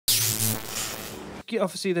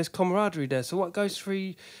obviously there's camaraderie there. So what goes through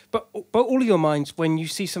you, but all of your minds when you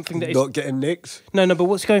see something that is not getting nicked. No, but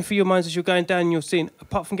what's going through your minds as you're going down and you're seeing,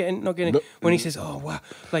 apart from not getting it, when he says, "Oh wow,"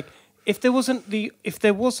 like if there wasn't the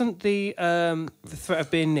threat of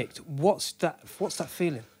being nicked, what's that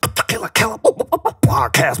feeling? Killer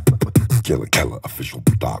podcast.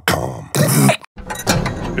 KillerKillerOfficial.com.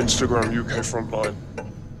 Instagram UK Frontline.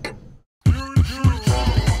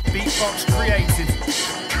 Beatbox created.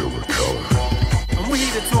 Killer Killer. And we're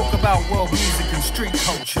here to talk about world music and street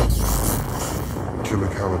culture. Killer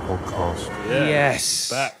Killer podcast. Yeah.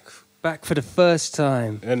 Yes, back for the first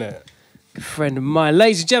time. Innit? Good friend of mine,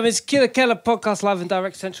 ladies and gentlemen, it's Killer Keller podcast live in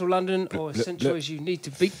direct Central London, or as central as you need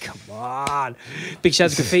to be. Come on, big shout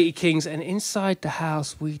out to Graffiti Kings, and inside the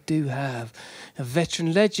house we do have a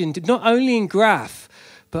veteran legend, not only in Graff,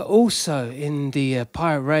 but also in the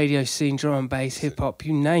pirate radio scene, drum and bass, hip hop,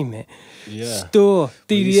 you name it. Yeah. Store,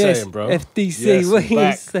 DDS, saying, bro? FDC. Yes, what are you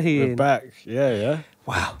back. saying? We're back. Yeah.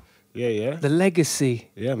 Wow. Yeah. The legacy.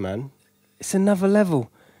 Yeah, man. It's another level.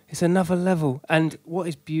 It's another level. And what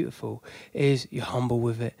is beautiful is you're humble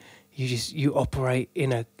with it. You operate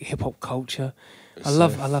in a hip hop culture. I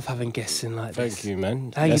love having guests in like this. Thank you,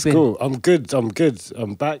 man. How That's you been? cool. I'm good.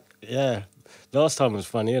 I'm back. Yeah. Last time was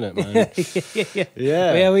funny, innit, man?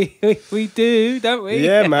 Yeah, we do, don't we?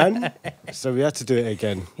 Yeah, man. So we had to do it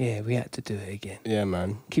again. Yeah, we had to do it again. Yeah,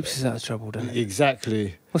 man. Keeps us out of trouble, doesn't it?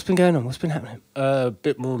 Exactly. What's been going on? What's been happening? A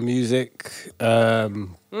bit more music.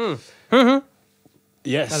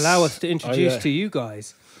 Yes. Allow us to introduce to you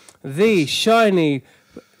guys the shiny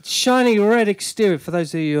red exterior. For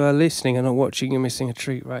those of you who are listening and not watching, you're missing a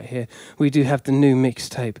treat right here. We do have the new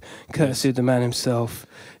mixtape, courtesy of the man himself.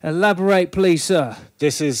 Elaborate, please, sir.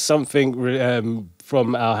 This is something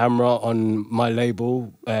from Al Hamra on my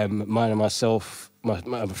label, mine and myself. My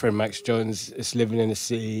other friend Max Jones. It's Living in the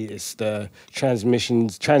City. It's the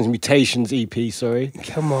Transmutations EP. Sorry.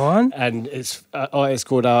 Come on. And it's an artist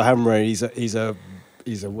called Al Hamra.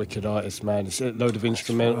 He's a wicked artist, man. It's a load of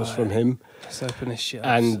instrumentals from him. Let's open this shit up.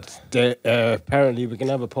 And apparently we're going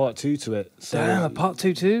to have a part 2 to it. So damn, a part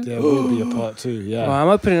 2 too? There will be a part 2, yeah. Well, I'm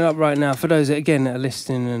opening it up right now for those that, again, that are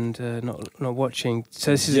listening and not watching. So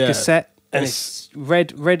this is a cassette, and it's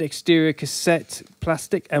red exterior cassette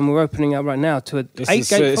plastic, and we're opening up right now to a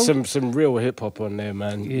 8-gatefold. Some real hip-hop on there,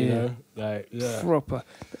 man. Yeah. You know? Proper.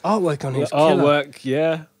 The artwork on here is the killer. artwork,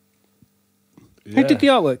 yeah. Who did the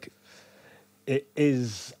artwork? It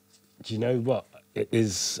is, do you know what? It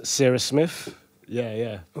is Sarah Smith.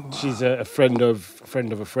 Yeah. Wow. She's a friend of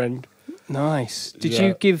a friend. Nice. Did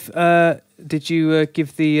you give the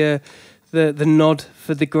nod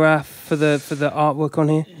for the graph for the artwork on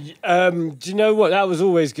here? Do you know what? That was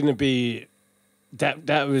always going to be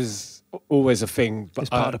that was always a thing. But it's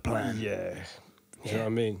part of the plan. Yeah. Do you know what I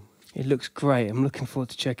mean? It looks great. I'm looking forward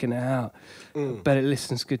to checking it out. Bet it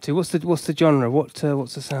listens good too. What's the genre? What's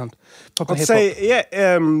the sound? Proper I'd say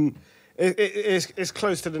it's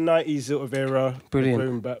close to the 90s sort of era. Brilliant.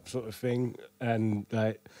 Boom bap sort of thing, and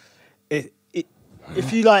like if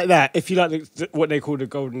you like that, if you like what they call the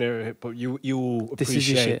golden era hip hop, you will This is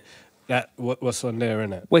your appreciate shit. that what's on there,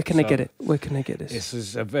 innit? Where can they get it? Where can they get this?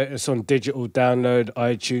 It's on digital download,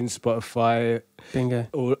 iTunes, Spotify. Bingo.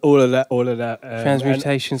 All of that.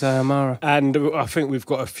 Transmutations, Ayamara. And I think we've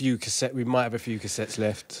got a few cassettes. We might have a few cassettes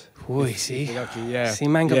left. Boy, see. Yeah. See,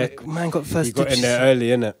 man got first. You got in there early,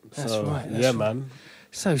 innit? That's right. Yeah, man.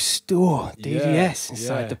 So Store DDS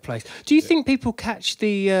inside the place. Do you think people catch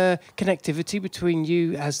the connectivity between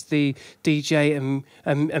you as the DJ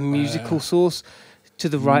and musical source to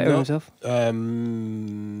the writer himself?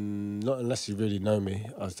 Not unless you really know me.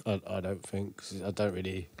 I don't think. 'Cause I don't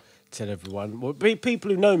really tell everyone. Well,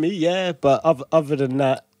 people who know me, yeah, but other than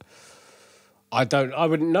that, I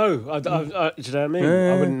wouldn't know. Do you know what I mean?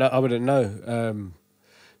 Yeah. I wouldn't know.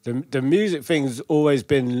 The music thing's always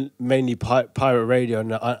been mainly pirate radio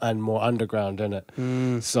and more underground,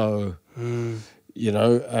 innit? So, you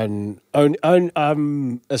know, and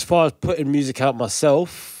as far as putting music out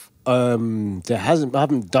myself, I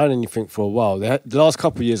haven't done anything for a while. The last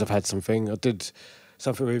couple of years I've had something. I did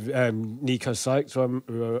something with Nico Sykes,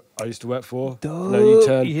 who I used to work for. No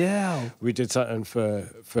U-Turn. Yeah. We did something for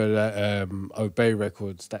that Obey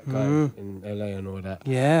Records, that guy in LA and all that.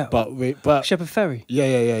 Yeah. But Shepherd Ferry.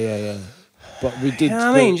 Yeah. But we did. You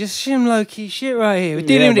know what I mean? Just some low-key shit right here. We're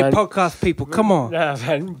dealing with podcast people. Come on. Yeah,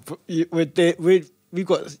 man. We've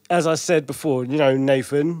got, as I said before, you know,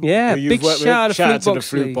 Nathan. Yeah, big shout out to the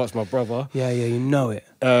Flute Box, my brother. Yeah, you know it.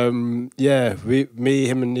 Yeah,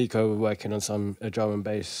 him and Nico were working on a drum and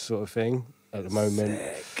bass sort of thing at the moment.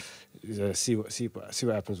 Sick. See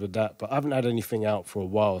what happens with that. But I haven't had anything out for a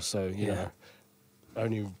while, so you know.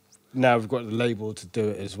 only now we've got the label to do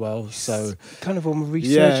it as well. So kind of on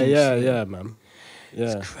resurgence. yeah, man.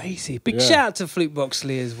 Yeah. It's crazy. Big Yeah. shout out to Flute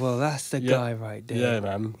Boxley as well. That's the guy right there. Yeah,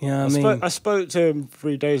 man. You know what I mean? I spoke to him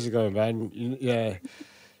 3 days ago, man. Yeah.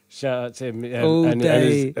 Shout out to him. Yeah, All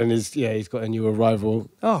day. And he's got a new arrival.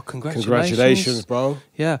 Oh, congratulations. Congratulations, bro.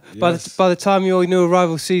 Yeah. Yes. By the time your new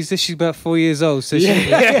arrival sees this, she's about 4 years old. So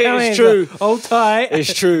Yeah, it's true. Hold tight.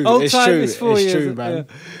 It's true. Hold It's tight, true. Miss 4 It's years. true, man. Yeah.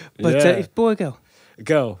 But Yeah. it's boy or girl?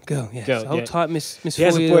 Girl. Girl, yes. Girl, Hold yeah. tight, Miss He 4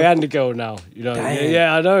 has a years. boy and a girl now. You know. Damn.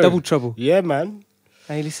 Yeah, I know. Double trouble. Yeah, man.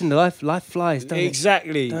 Hey, listen, life flies, don't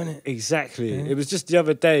Exactly. Don't it? Exactly. Yeah. It was just the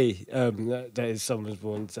other day that his son was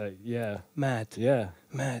born. So yeah. it? Mad. Yeah.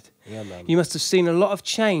 Mad. Yeah, man. You must have seen a lot of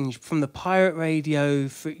change from the pirate radio,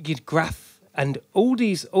 Graff, and all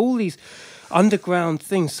these underground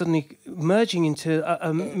things suddenly merging into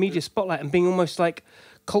a media spotlight and being almost like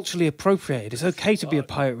culturally appropriated. It's okay to be a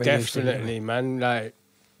pirate radio station. Definitely, man. Like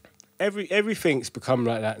everything's become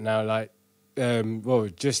like that now. Like, well,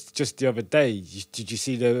 just the other day, did you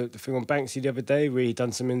see the thing on Banksy the other day where he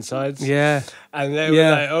done some insides? Yeah. And they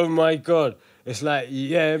were like, "Oh my god!" It's like,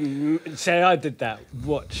 yeah, say I did that.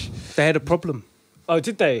 Watch. They had a problem. Oh,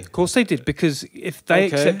 did they? Of course they did, because if they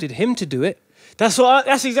Okay. accepted him to do it,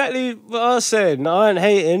 That's exactly what I was saying. I ain't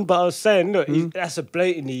hating, but I was saying, look, that's a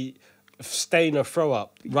blatantly stain or throw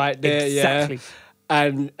up right there. Exactly. Yeah.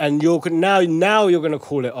 And you're now you're gonna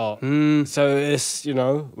call it art. So it's, you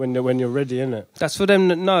know, when you're ready, innit? that's for them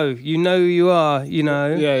that know. You know who you are, you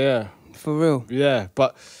know. Yeah. For real. Yeah,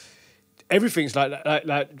 but everything's like that.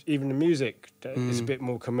 Like even the music is a bit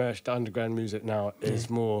more commercial. The underground music now is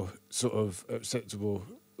more sort of acceptable,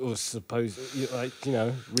 or supposed, like, you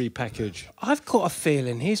know, repackaged. I've got a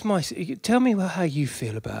feeling. Here's my. Tell me how you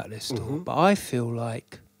feel about this, Storm. But I feel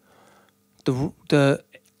like the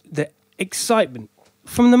excitement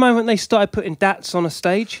from the moment they started putting DATs on a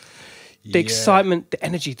stage, the excitement, the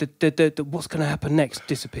energy, the what's going to happen next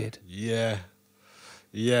disappeared. Yeah,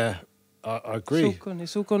 I agree.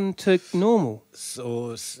 It's all gone to normal.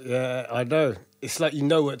 So yeah, I know. It's like you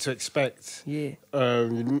know what to expect. Yeah.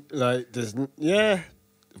 Like there's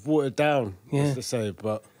watered down, Yeah. as they say.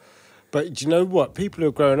 But do you know what? People who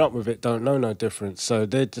are growing up with it don't know no difference. So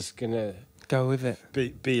they're just gonna Go with it.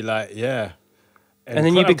 be like, yeah. And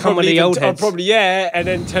then you become one of the old heads. Probably, and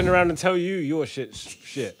then turn around and tell you your shit's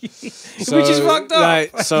shit. So, Which is fucked up.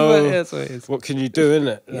 Like, so That's what it is. what can you do,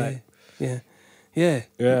 innit? Like,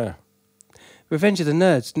 Yeah. Revenge of the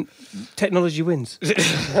Nerds. Technology wins. You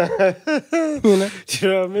know? do you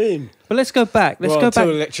know what I mean? But let's go back. Let's go until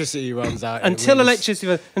back. electricity runs out. Until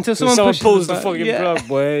electricity. until Someone pushes pulls the button. fucking plug,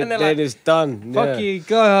 boy, And they're then like, it's done. fuck yeah. you,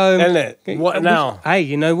 go home. Innit? What now? Hey,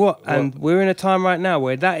 you know what? And we're in a time right now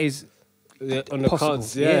where that is Yeah, on the possible,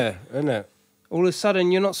 cards, yeah, innit? all of a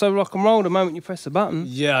sudden you're not so rock and roll the moment you press the button.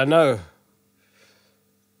 Yeah, I know.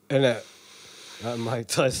 Innit? Like Mike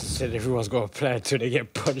Tyson said, everyone's got a plan till they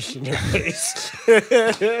get punched in the face.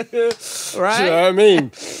 Right? Do you know what I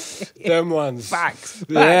mean? Them ones. Facts.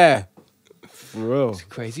 Yeah. For real.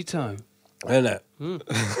 Crazy time. Innit?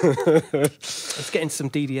 Let's get into some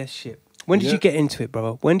DDS shit. When did you get into it,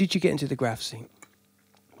 brother? When did you get into the graph scene?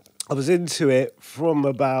 I was into it from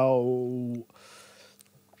about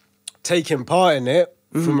taking part in it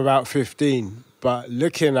from about 15, but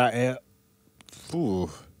looking at it, ooh,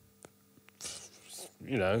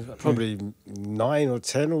 you know, probably 9 or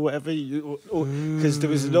 10 or whatever, because there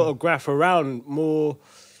was a lot of graph around, more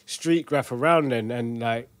street graph around then, and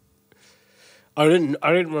like I didn't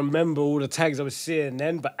remember all the tags I was seeing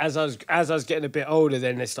then, but as I was getting a bit older,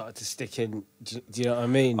 then they started to stick in. Do you know what I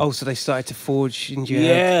mean? Oh, so they started to forge into your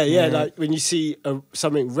head. Yeah. Like when you see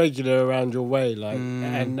something regular around your way, like,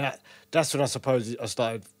 and that's when I suppose I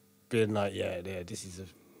started being like, yeah, this is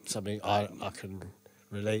something I can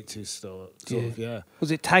relate to. Sort of, yeah.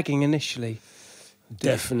 Was it tagging initially?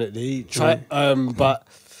 Definitely. But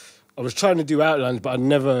I was trying to do outlines, but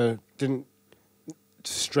I didn't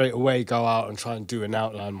straight away go out and try and do an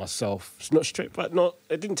outline myself. It's not straight, but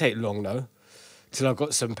it didn't take long though, till I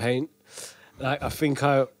got some paint. Like I think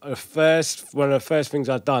one of the first things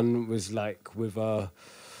I'd done was like with a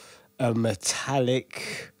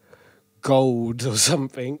metallic gold or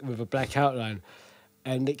something with a black outline.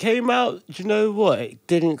 And it came out, do you know what? It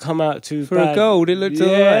didn't come out too For bad. a gold, it looked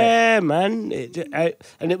alright. Yeah, man.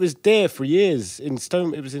 And it was there for years. It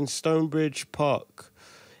was in Stonebridge Park.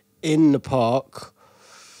 In the park.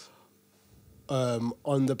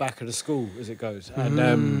 On the back of the school as it goes. And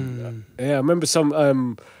I remember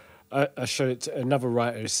I showed it to another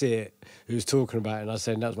writer who see it, who was talking about it, and I was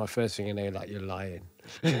saying that was my first thing, and they were like, "You're lying."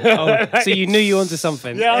 Oh, so you knew you were onto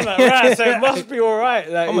something. Yeah, I'm like, right, so it must be all right.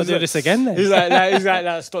 Like, I'm gonna do this again then. He's like,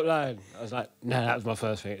 "No, stop lying." I was like, "No, that was my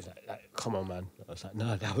first thing." He's like, "Come on, man." I was like,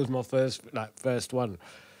 "No, that was my first one."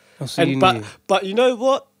 Oh, so you And knew. but you know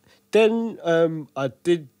what? Then I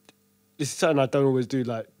did. This is something I don't always do.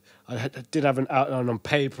 Like I did have an outline on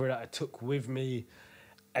paper that I took with me,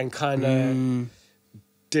 and kind of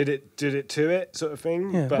did it to it, sort of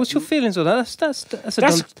thing. Yeah. But What's your feelings on that? That's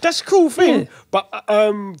that's a cool thing. Yeah. But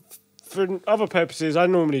for other purposes, I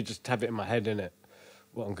normally just have it in my head, innit?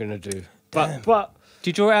 What I'm gonna do. But Do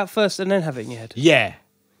you draw it out first and then have it in your head? yeah.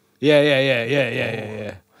 Do you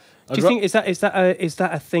think is that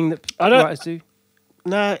a thing that I don't- writers do?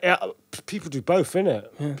 Nah, yeah, people do both, innit?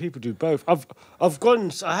 Yeah. People do both. I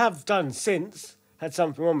have done since, had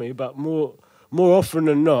something on me, but more often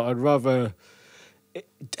than not, I'd rather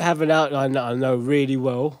have an outline that I know really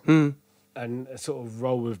well and sort of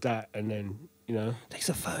roll with that, and then, you know. It takes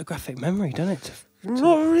a photographic memory, doesn't it?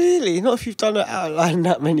 Not really. Not if you've done an outline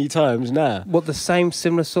that many times, nah. What, the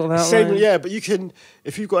similar sort of outline? Same, yeah, but you can,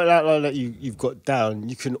 if you've got an outline that you've got down,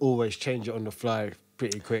 you can always change it on the fly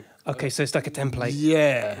pretty quick. Okay, so it's like a template.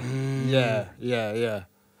 Yeah, yeah.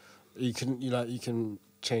 You can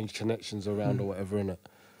change connections around or whatever, innit?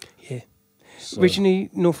 Yeah. So, Originally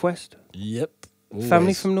Northwest? Yep. Family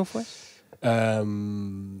always. from Northwest?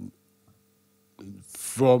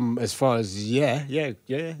 From as far as yeah.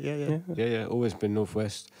 Always been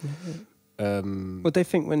Northwest. What they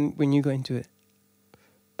think when you got into it?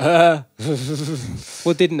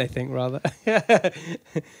 What didn't they think, rather?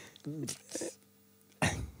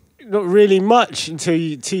 Not really much until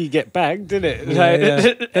you get bagged, didn't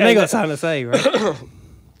it? Then they got something to say, right?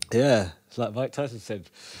 Yeah, it's like Mike Tyson said.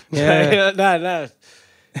 Yeah. No.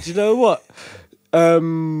 Do you know what? I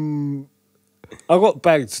got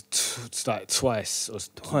bagged like twice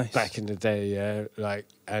back in the day, yeah. Like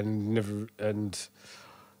and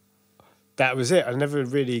that was it. I never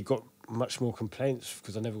really got much more complaints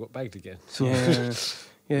because I never got bagged again. So.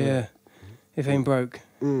 Yeah. If it ain't broke.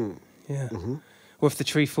 Mm. Yeah. Mm-hmm. Or if the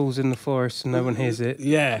tree falls in the forest and no one hears it.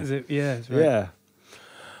 Yeah. Is it? Yeah. That's right.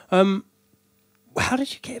 Yeah. How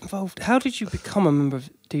did you get involved? How did you become a member of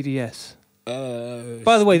DDS?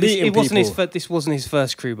 By the way, this wasn't his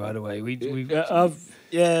first crew. By the way,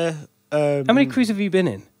 how many crews have you been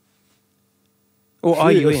in? Or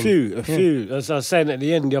are you in? A few. As I was saying at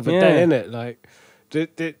the end the other day, innit? Like,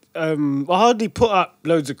 I hardly put up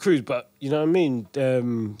loads of crews, but you know what I mean.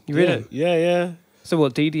 You really? Yeah. So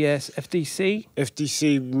what? DDS, FDC,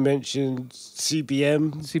 FDC mentioned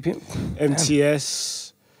CBM,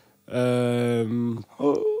 MTS,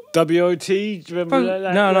 WOT. Do you remember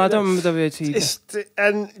that? No, I don't remember WOT.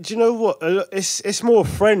 And do you know what? It's more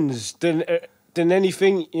friends than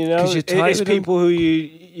anything. You know, 'Cause you're tight it's with them? people who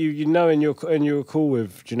you know and you're cool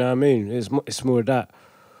with. Do you know what I mean? It's more of that.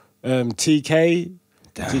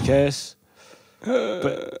 TKS,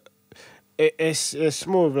 but it's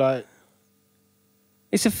more of like.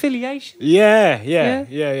 It's affiliation. Yeah.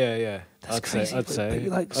 That's crazy. I'd say.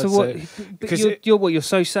 Like, so what? But you're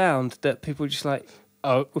so sound that people just like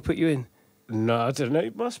will put you in. No, I don't know.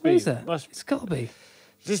 It must be. What is that? It's got to be.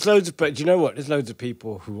 There's loads of, but do you know what? There's loads of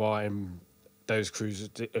people who are in those crews.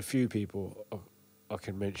 A few people I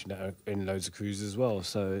can mention that are in loads of crews as well.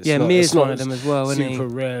 So it's Mia's one of them as well, isn't he? Super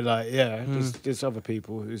rare. Like, there's other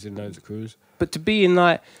people who's in loads of crews. But to be in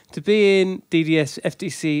DDS,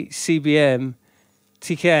 FDC, CBM,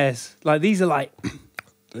 TKS, like these are like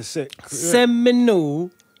That's it. seminal.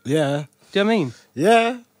 Yeah. Do you know what I mean?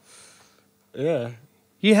 Yeah.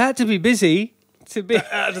 You had to be busy to be.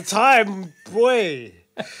 At the time, boy,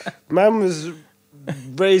 man was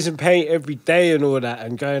raising paint every day and all that,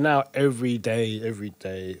 and going out every day,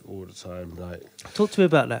 all the time. Like, Talk to me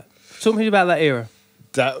about that. Talk to me about that era.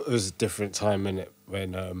 that was a different time, innit?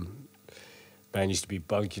 When man used to be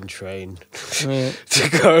bunking train Yeah. to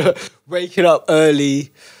go, waking up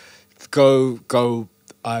early, go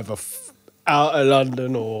either out of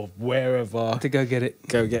London or wherever To go get it.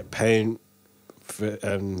 go get paint.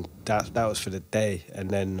 That was for the day, and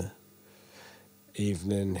then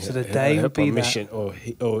evening. So the day would be that. mission, or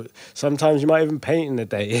sometimes you might even paint in the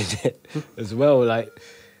day in it as well. Like,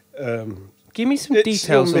 Give me some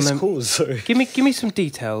details on them. Calls, sorry. Give me some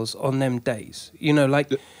details on them days. You know,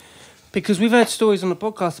 like because we've heard stories on the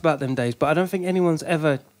podcast about them days, but I don't think anyone's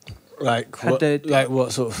ever Like had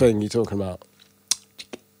what sort of thing you talking about?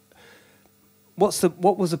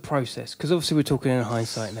 What was the process? Because obviously we're talking in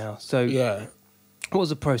hindsight now. So Yeah. what was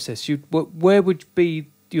the process? Where would be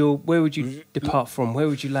where would you depart from? Where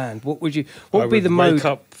would you land? What would I be the mode? Wake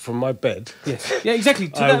up from my bed. Yes. Yeah, exactly.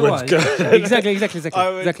 To I that would one. go- Exactly. I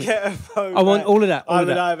would Exactly. get a phone. I want all of that. All I of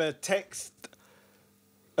would that. either text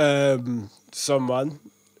someone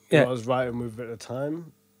who Yeah. I was writing with at the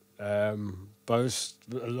time, boast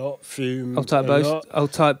a lot, fume. I'll type a boast. lot. I'll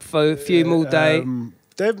type fume all day.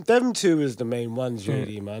 Them two is the main ones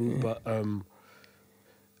really, man. But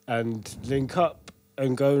and link up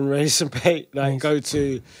and go and raise some paint. Like Nice. go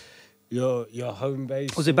to your home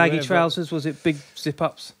base. Was it or baggy whatever. trousers? Was it big zip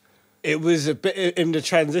ups? It was a bit in the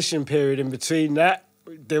transition period in between that.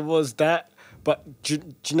 There was that. But do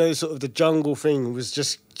you know, sort of the jungle thing was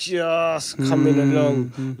just coming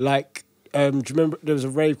along. Like, do you remember there was a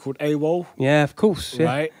rave called AWOL? Yeah, of course. Yeah.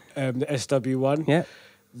 Right? The SW1. Yeah.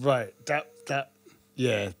 Right.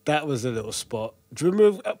 That was a little spot. Do you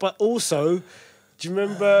remember? But also, do you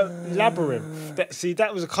remember Labyrinth?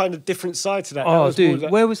 That was a kind of different side to that. That Oh, was dude, more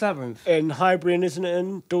where was Labyrinth? in Highbury, isn't it?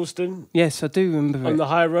 In Dalston? Yes, I do remember On it. the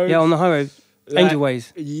high road? Yeah, on the high road. Like- Angel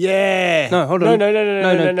Ways. Yeah. No, hold on.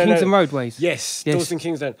 No. Kingston Roadways. Yes, Yes. Dalston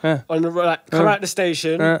Kingston. Yeah. On the right, come out the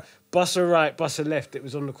station, Yeah. bus a right, bus a left. It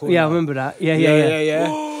was on the corner. Yeah, I remember that. Yeah.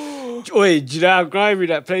 Oi, do you know how grimy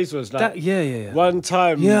that place was? Like, Yeah. one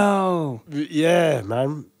time, Yo. yeah,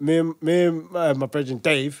 man. Me and my brother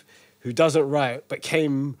Dave, who doesn't write, but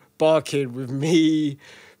came barking with me,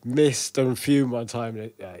 Mist and Fume one time.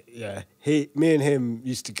 Me and him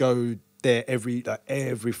used to go there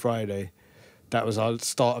every Friday. That was our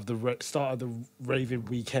start of the raving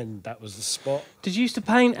weekend. That was the spot. Did you used to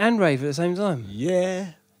paint and rave at the same time?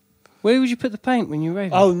 Yeah. Where would you put the paint when you were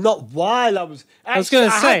raving? Oh, not while I was. was gonna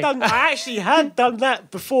say. I actually had done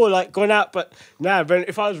that before, like gone out. But now,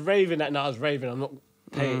 if I was raving that night, I was raving. I'm not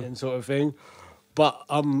painting sort of thing. But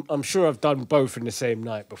I'm sure I've done both in the same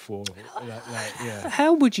night before. Yeah.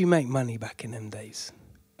 How would you make money back in them days?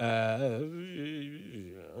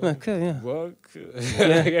 Okay, yeah. Work.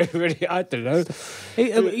 Really, I don't know.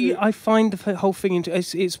 I find the whole thing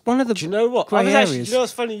it's one of the Do you know what? grey Do areas. you know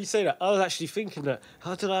what's funny you say that? I was actually thinking that.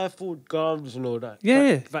 How did I afford gums and all that?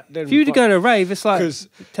 Yeah. Back then, If you were to go to a rave, it's like 'cause-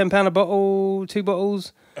 £10 a bottle, 2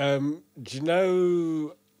 bottles. Do you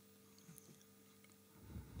know?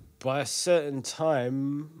 By a certain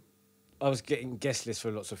time, I was getting guest lists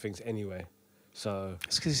for lots of things anyway. So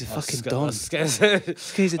It's because he's a I was fucking sca- I don. was scared.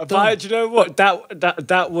 It's 'cause he's a don. But do you know what?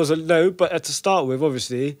 That was a no. But to start with,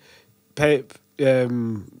 obviously, paying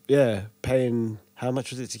how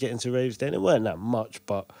much was it to get into raves then? It weren't that much,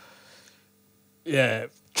 but yeah,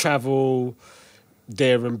 travel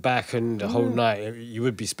there and back and the whole night, you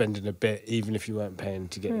would be spending a bit, even if you weren't paying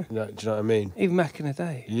to get. Do you know what I mean? Even back in the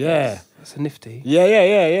day. Yeah. That's a nifty.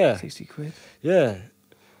 Yeah. 60 quid. Yeah,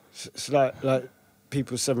 it's like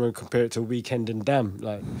people somewhere compare it to a weekend in Dam,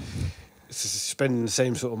 like it's just spending the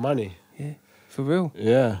same sort of money. Yeah. For real.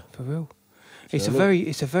 Yeah, For real. It's a look. very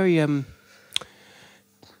it's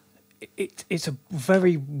a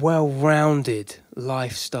very well-rounded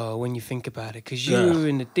lifestyle when you think about it, because you Yeah. were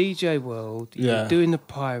in the DJ world, you Yeah. were doing the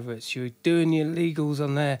pirates, you were doing the illegals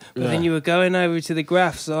on there, but Yeah. then you were going over to the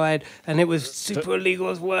Graff side, and it was super illegal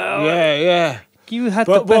as well. yeah. You had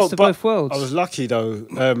the best of both worlds. I was lucky though,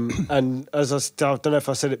 and as I don't know if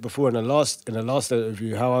I said it before in the last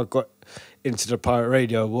interview, how I got into the pirate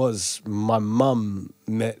radio was my mum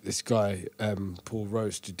met this guy, Paul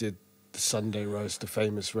Roast, who did the Sunday Roast, the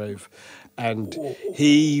famous rave, and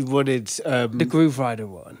he wanted the Groove Rider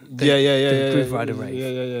one. The Groove Rider rave.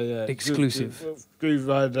 Yeah. Exclusive. Groove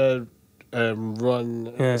Rider,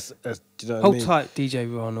 Ron. Yeah. Do you know what I Hold mean? tight, DJ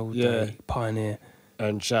Ron all Yeah. day, pioneer.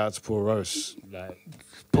 And shout out to Paul Roast, like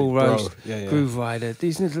Paul big bro. Roast, Yeah. Groove Rider.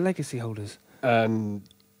 These are the legacy holders. And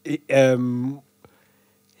he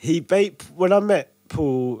when I met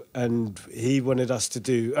Paul, and he wanted us to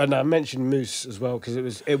do, and I mentioned Moose as well because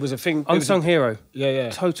it was a thing. Unsung hero. Yeah.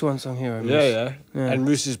 Total unsung hero. Moose. Yeah. Yeah. And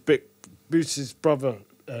Moose's brother,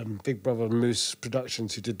 big brother Moose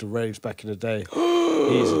Productions, who did the raves back in the day.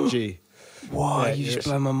 He's a G. Wow, Yeah, you just yes.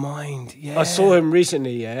 blow my mind. Yeah. I saw him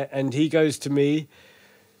recently, and he goes to me,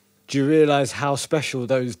 "Do you realise how special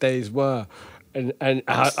those days were?" And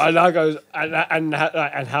I goes and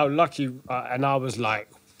how lucky, and I was like,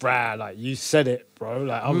 "Brah, like you said it, bro."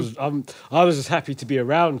 Like I was just happy to be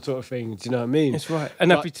around, sort of thing. Do you know what I mean? That's right. And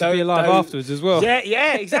But happy to be alive don't- afterwards as well.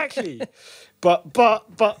 Yeah, exactly. but do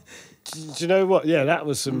you know what? Yeah, that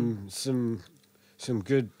was some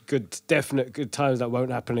good definite good times that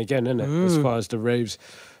won't happen again, isn't it? As far as the raves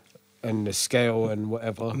and the scale and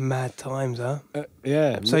whatever. Mad times, huh?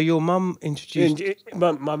 Yeah. So your mum introduced.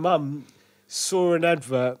 My mum saw an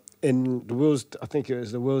advert in the I think it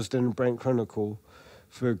was the Willesden Brent Chronicle,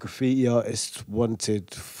 for a graffiti artist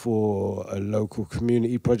wanted for a local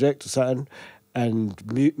community project or something,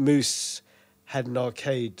 and Moose had an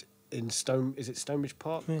arcade in Stonebridge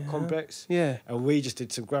Park complex? Yeah. And we just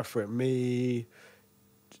did some graph for it. Me,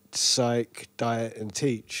 Psych, Diet, and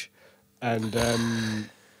Teach, and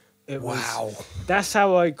that's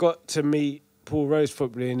how I got to meet Paul Rose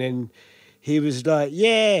properly, and then he was like,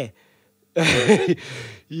 "Yeah,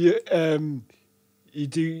 you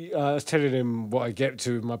do." I was telling him what I get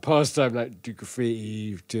to in my pastime, like do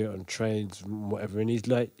graffiti, do it on trains, and whatever. And he's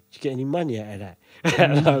like, "Do you get any money out of that?"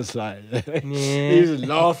 And I was like, he was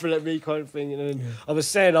laughing at me, kind of thing. And then I was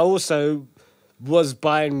saying, I also was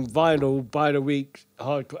buying vinyl by the week,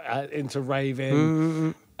 hardcore into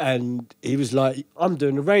raving. And he was like, I'm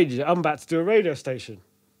about to do a radio station.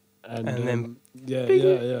 And then,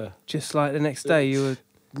 yeah. Just like the next day, you were...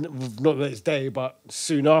 Not the next day, but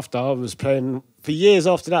soon after, I was playing... For years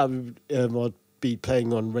after that, I'd be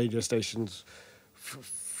playing on radio stations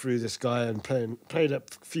through this guy and played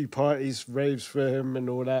at a few parties, raves for him and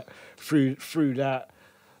all that, through that.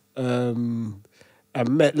 And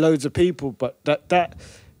met loads of people, but that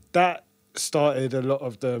started a lot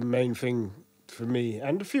of the main thing for me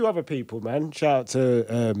and a few other people, man. Shout out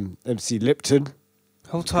to MC Lipton.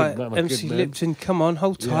 Hold tight, MC Lipton. Come on,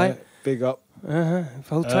 hold tight. Yeah, big up.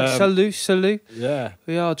 Hold tight. Salute. Yeah.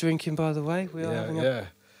 We are drinking, by the way. We are having a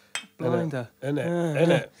blinder.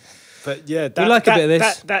 Innit? But yeah, we like a bit of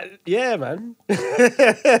this. Yeah, man.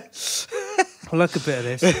 I like a bit of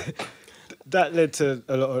this. That led to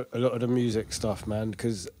a lot of the music stuff, man,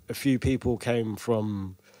 because a few people came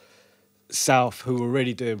from South who were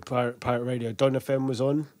already doing pirate radio. Don FM was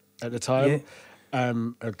on at the time. Yeah.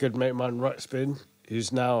 A good mate of mine, Ruxpin,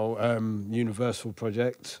 who's now Universal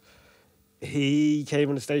Project. He came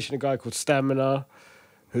on the station, a guy called Stamina,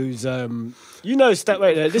 who's wait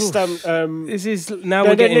there. This this is now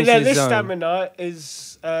we're getting into this zone. Stamina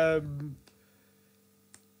is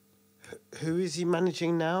who is he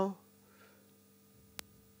managing now?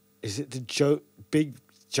 Is it the Big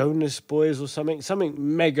Jonas Boys or something? Something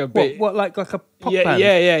mega big. What like a pop band?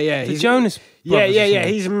 Yeah. The Jonas Brothers. Yeah.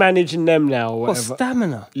 He's managing them now. Or what, whatever.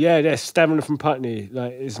 Stamina? Yeah, Stamina from Putney.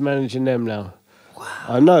 Like, is managing them now. Wow.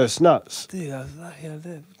 I know, it's nuts. Dude,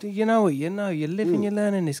 you know what? You're living, you're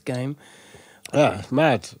learning this game. Yeah, it's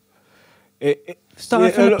mad.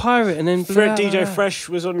 Started from a pirate and then... DJ Fresh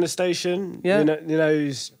was on the station. Yeah. You know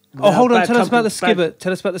who's... Oh, hold on. Tell us about the Skibba.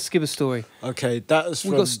 Tell us about the Skibba story. Okay, that was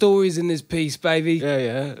We've got stories in this piece, baby.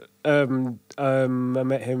 Yeah. I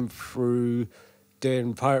met him through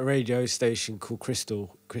doing a pirate radio station called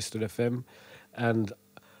Crystal FM, and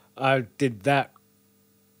I did that.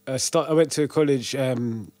 I went to a college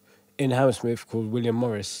in Hammersmith called William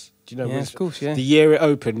Morris. Do you know? Yeah, of course. Yeah. The year it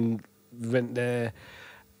opened, we went there,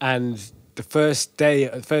 and the first day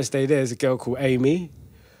there's a girl called Amy.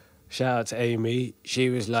 Shout out to Amy. She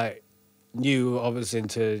was like, knew I was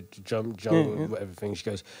into jump, whatever thing. She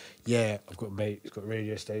goes, yeah, I've got a mate, he's got a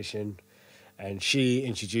radio station. And she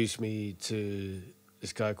introduced me to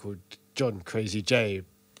this guy called John, Crazy J.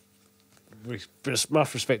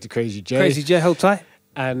 Much respect to Crazy J. Crazy J, hold tight.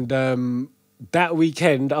 And that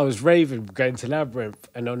weekend, I was raving, going to Labyrinth.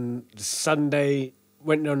 And on the Sunday,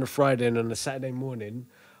 went on the Friday, and on the Saturday morning,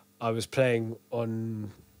 I was playing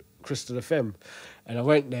on Crystal FM. And I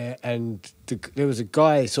went there, and there was a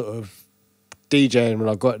guy sort of DJing when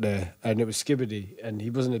I got there, and it was Skibadee, and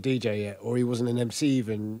he wasn't a DJ yet, or he wasn't an MC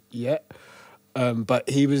even yet, but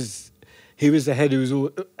he was the head who was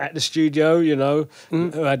all at the studio, you know,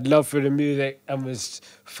 who had love for the music and was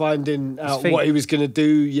finding out what he was going to do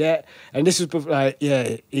yet. And this was like,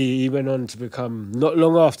 he went on to become, not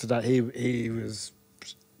long after that, he was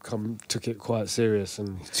took it quite serious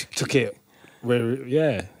and took it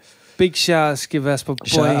where, Big shout out Skibba, boy.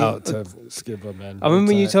 Shout out to Skibba, man. I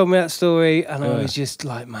remember when you told me that story, and I was just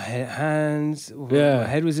like, my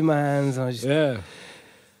head was in my hands. And I just,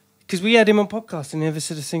 because we had him on podcast, and he never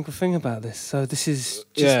said a single thing about this. So this is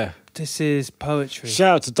this is poetry.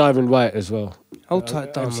 Shout out to Diamond White as well. Hold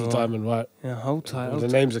tight, Diamond White. Yeah, hold tight. The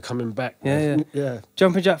names are coming back. Yeah.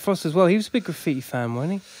 Jumpin Jack Frost as well. He was a big graffiti fan,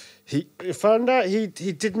 wasn't he? He found out he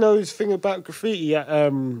did know his thing about graffiti at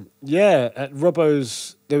at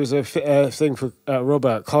Robbo's. There was a thing for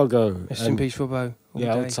Robbo at Cargo. Rest in peace, Robbo.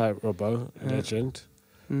 Outside Robbo, a legend.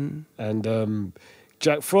 And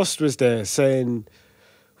Jack Frost was there saying,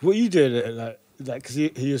 "What are you doing?" Like because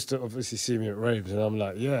he used to obviously see me at raves, and I'm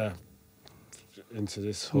like, into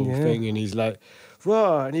this whole thing, and he's like,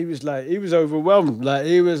 "Raw," and he was overwhelmed,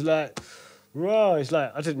 he was like. Right, it's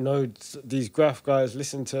like I didn't know these Graff guys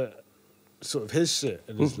listen to sort of his shit,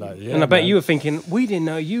 and it's like, yeah. And I bet man. you were thinking, we didn't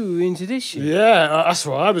know you were into this shit. Yeah, that's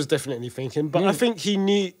what I was definitely thinking. But I think he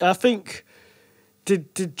knew. I think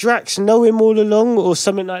did Drax know him all along, or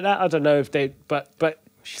something like that? I don't know if they. But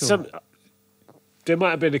Sure. there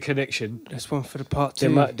might have been a connection. That's one for the part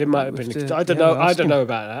two. There might have been. I don't know. I don't know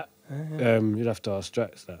about that. You'd have to ask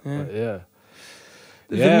Drax that. Yeah. But yeah.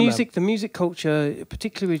 The music culture,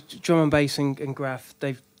 particularly with drum and bass and Graff,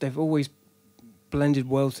 they've always blended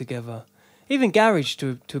well together. Even garage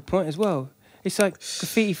to a point as well. It's like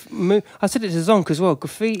graffiti. I said it to Zonk as well.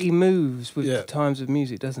 Graffiti moves with the times of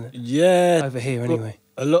music, doesn't it? Yeah. Over here, anyway.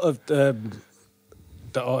 A lot of the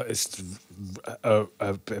artists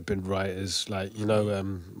have been writers, like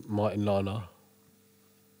Martin Lana.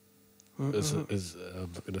 Is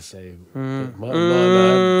I'm gonna say Martin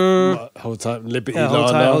Lana, whole time Liberty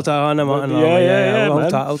Lana. Hold tight. I know Martin Lana. Yeah,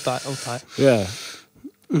 hold tight. Yeah.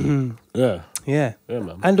 Yeah,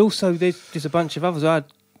 man. And also, there's a bunch of others. I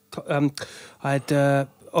had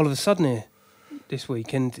Oliver Sudden here this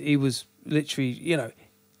week, and he was literally, a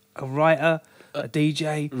writer, a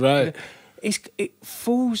DJ. Right. It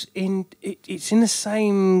falls in. It's in the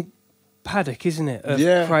same paddock, isn't it?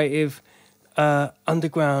 Of creative,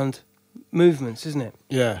 underground movements, isn't it?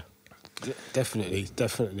 Yeah.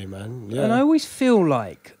 Definitely, man. Yeah. And I always feel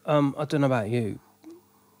like I don't know about you,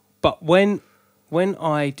 but when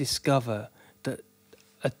I discover that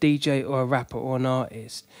a DJ or a rapper or an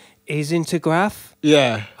artist is into Graff,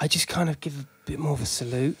 I just kind of give a bit more of a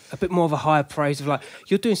salute, a bit more of a higher praise of like,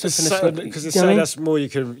 you're doing something because it's something that's more you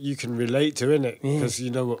can relate to, isn't it? Because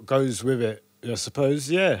you know what goes with it, I suppose.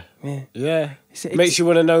 Yeah. Makes you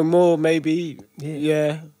want to know more, maybe.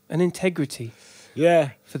 Yeah. An integrity. Yeah.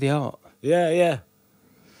 For the art. Yeah,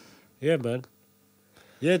 man.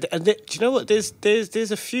 Yeah, and do you know what?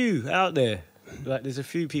 There's a few out there. Like, there's a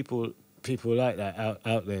few people like that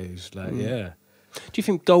out there who's like, yeah. Do you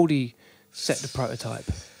think Goldie set the prototype?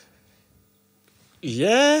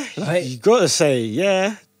 Yeah, like, you got to say,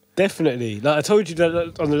 yeah, definitely. Like I told you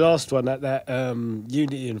that on the last one at that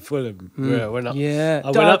Unity in Fulham, where I went up. Yeah,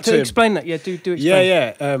 I went up to explain that. Yeah, do explain.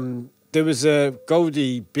 Yeah. There was a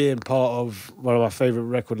Goldie being part of one of my favourite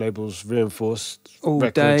record labels, Reinforced all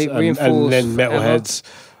Records, day, Reinforced, and then Metalheads.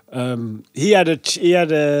 He had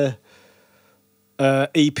a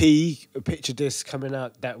EP, a picture disc coming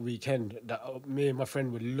out that weekend that me and my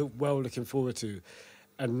friend were looking forward to,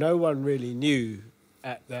 and no one really knew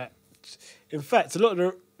at that. In fact, a lot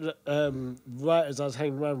of the writers I was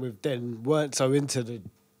hanging around with then weren't so into the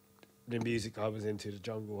music I was into, the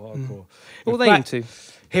jungle hardcore. What were they into?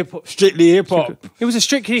 Hip hop, strictly hip hop. It was a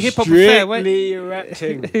strictly hip hop affair. Strictly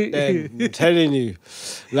rapping. I'm telling you,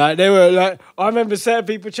 like they were like. I remember certain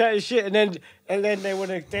people chatting shit, and then they want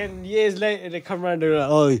to. Then years later, they come around. They're like,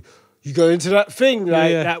 "Oh, you go into that thing,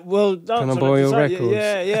 like that world dance." Can I borrow your records?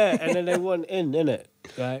 Yeah. And then they want in it,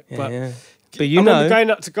 right? But I remember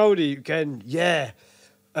going up to Goldie again. Yeah.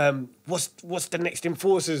 What's the next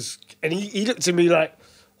Enforcers? And he looked at me like,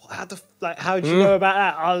 how do you know about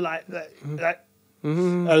that? I was like.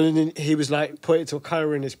 And then he was like pointing to a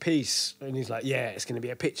colour in his piece, and he's like, "Yeah, it's going to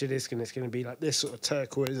be a picture disc, and it's going to be like this sort of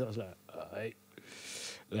turquoise." I was like, "All right."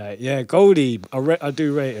 Like, yeah, Goldie, I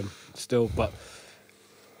do rate him still, but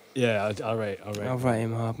yeah, I rate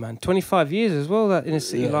him hard, man. 25 years as well. That Inner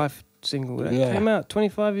City Life single that came out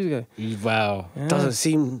 25 years ago. Wow, doesn't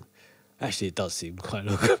seem. Actually, it does seem quite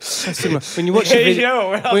long. When you watch the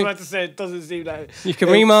video, I was about to say, it doesn't seem like you can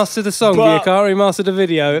remaster the song, but you can't remaster the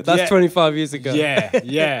video. That's 25 years ago.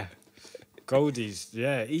 Yeah. Goldie's,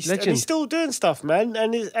 he's still doing stuff, man.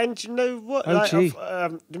 And you know what? Like,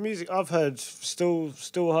 the music I've heard still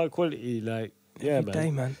high quality. Like, Every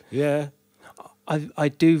day, man. Yeah. I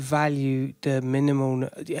do value the minimal.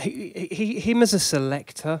 Him as a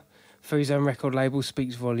selector for his own record label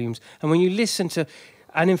speaks volumes. And when you listen to.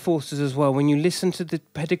 And Enforcers as well. When you listen to the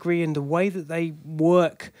pedigree and the way that they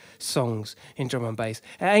work songs in drum and bass,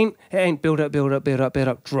 it ain't build up,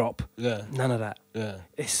 drop. Yeah. None of that. Yeah.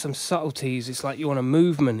 It's some subtleties. It's like you want a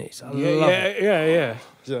movement. I love it.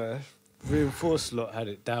 Yeah. Reinforced lot had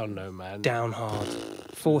it down though, man. Down hard.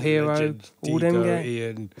 Full Hero, Legend, all them Digo, guys.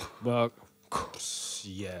 Ian, Mark.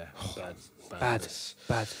 Yeah. Bad.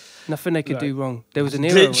 Nothing they could do wrong. There was an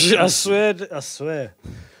era. I swear.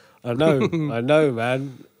 I know,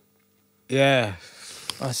 man. Yeah.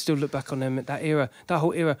 I still look back on them at that era. That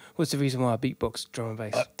whole era was the reason why I beatboxed drum and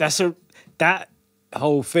bass. That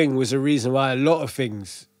whole thing was a reason why a lot of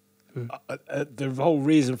things. The whole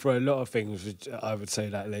reason for a lot of things, which I would say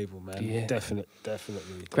that label, man. Yeah. Definitely.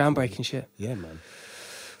 Groundbreaking shit. Yeah, man.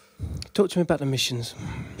 Talk to me about the missions.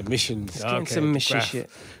 The missions. Let's get into some mission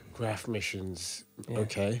shit. Graff missions. Yeah.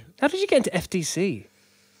 Okay. How did you get into FTC?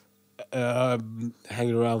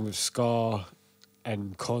 Hanging around with Scar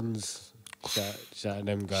and Cons. Shout out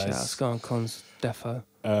them guys. Shout out Scar and Cons, defo.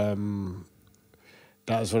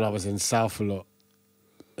 That was when I was in South a lot.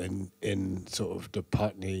 In sort of the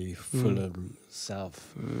Putney, Fulham,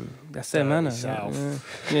 South. That's their manner. South.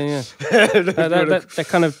 Yeah. That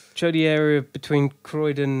kind of show the area between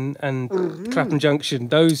Croydon and Clapham Junction.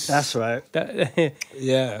 Those. That's right.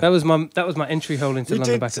 Yeah. That was my entry hole into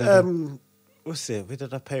London back in the day. What's it? Where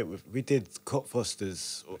did I pay it with? We did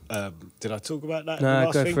Cockfosters. Did I talk about that? No,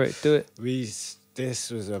 last go thing? for it. Do it. This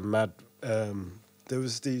was a mad. There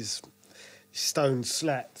was these stone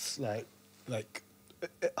slats like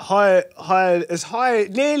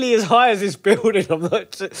nearly as high as this building.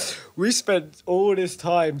 We spent all this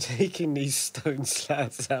time taking these stone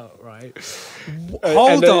slats out, right?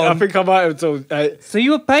 Hold on. I think I might have told. So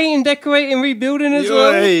you were painting, decorating, rebuilding as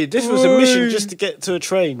well? Hey, this was a mission just to get to a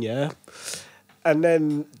train, yeah. And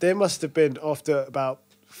then there must have been, after about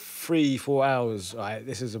 3-4 hours, right?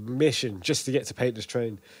 This is a mission just to get to paint this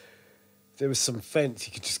train. There was some fence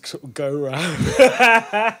you could just sort of go around.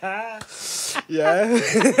 Yeah.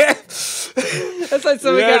 That's like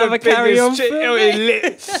something out of a carry-on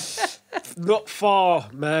film. Not far,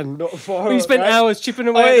 man. Not far. You spent right? hours chipping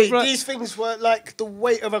away at the front. These things were like the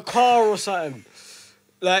weight of a car or something.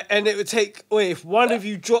 Like, and it would take. If one of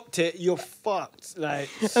you dropped it, you're fucked. Like,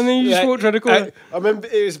 and then you just walked around the corner. I remember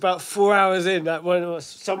it was about 4 hours in. Like, when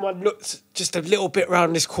someone looked just a little bit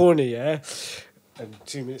round this corner, yeah. And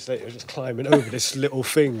 2 minutes later, just climbing over this little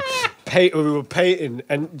thing. We were painting.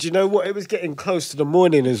 And do you know what? It was getting close to the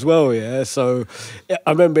morning as well, yeah? So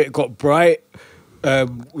I remember it got bright.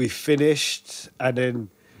 We finished. And then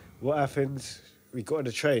what happened? We got on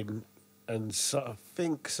the train. And I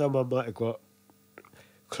think someone might have got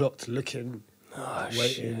clocked looking,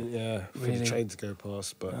 waiting, for the train to go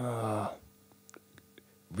past. But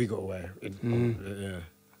we got away. Yeah.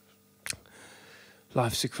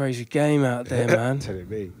 Life's a crazy game out there, man. Telling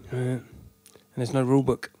me. And there's no rule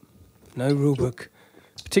book. No rule book.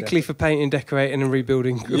 Particularly for painting, decorating and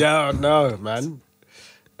rebuilding. Yeah, no, man.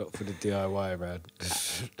 Not for the DIY, man.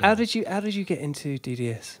 How did you get into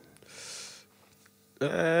DDS?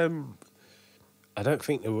 I don't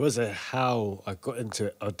think there was a how I got into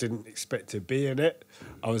it. I didn't expect to be in it.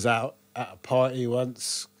 I was out at a party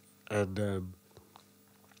once and it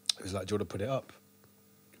was like, do you want to put it up?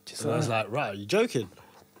 And I was like, right, are you joking?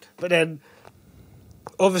 But then,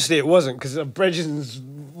 obviously it wasn't, because I'm bridgings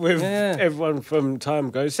with everyone from time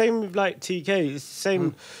ago. Same with like TK. It's the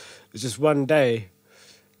same. It's just one day.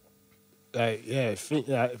 Like,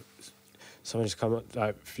 someone just come up,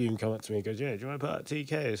 like, Fume come up to me and goes, yeah, do you want to put up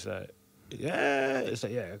TK? It's like, yeah. It's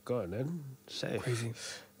like, yeah, go on then. Say. Crazy.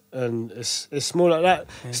 And it's more like that.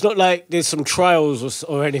 Yeah. It's not like there's some trials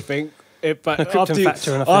or anything. But if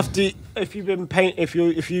you've been if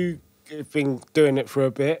you've been doing it for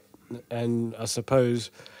a bit, and I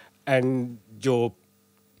suppose, and you're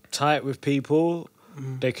tight with people,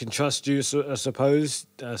 they can trust you. So I suppose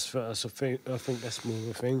that's a thing. I think that's more of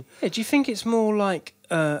a thing. Yeah, do you think it's more like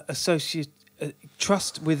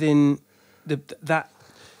trust within that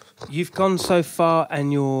you've gone so far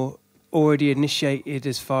and you're already initiated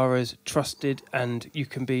as far as trusted, and you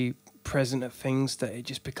can be present at things that it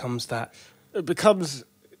just becomes that. It becomes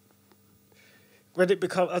when it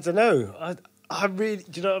becomes. I don't know. I really.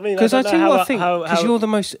 Do you know what I mean? Because I tell you what I think. Because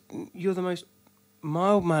you're the most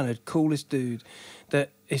mild mannered, coolest dude that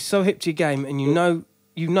is so hip to your game, and you know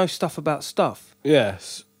stuff about stuff.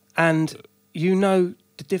 Yes. And you know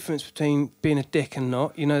the difference between being a dick and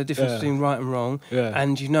not. You know the difference between right and wrong. Yeah.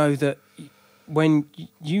 And you know that when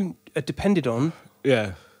you are depended on.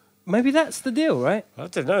 Yeah. Maybe that's the deal, right? I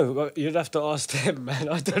don't know. You'd have to ask them, man.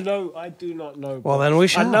 I don't know. I do not know. Well, then we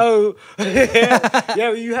shall. I know.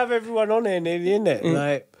 Yeah, you have everyone on there nearly, innit?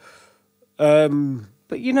 Like,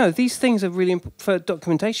 But you know, these things are really important for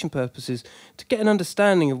documentation purposes to get an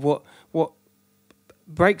understanding of what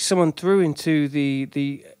breaks someone through into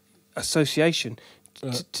the association.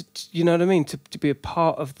 You know what I mean? To be a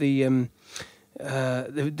part of the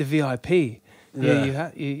VIP.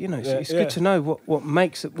 Yeah, you know, so it's good to know what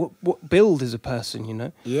makes it, what build as a person, you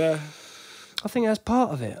know. Yeah, I think that's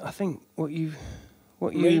part of it. I think what you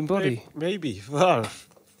embody. Maybe. Well,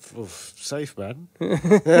 safe, man.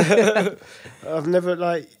 I've never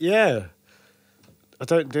I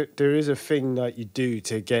don't. There is a thing that you do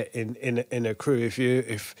to get in a crew.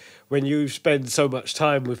 If when you spend so much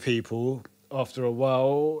time with people, after a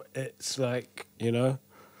while, it's like, you know,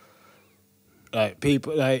 like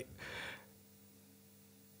people like.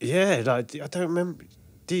 Yeah, like, I don't remember.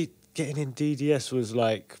 Getting in DDS was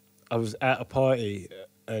like I was at a party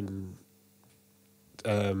and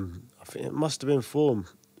I think it must have been Form.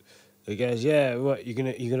 He goes, "Yeah, what you're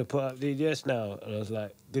gonna put up DDS now?" And I was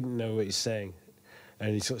like, didn't know what he's saying,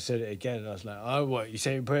 and he sort of said it again. And I was like, "Oh, what you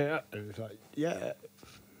saying? Put it up?" And he was like, "Yeah,"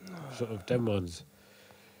 sort of them ones.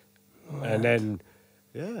 And then,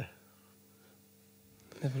 yeah,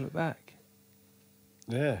 Never look back.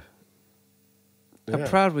 yeah. How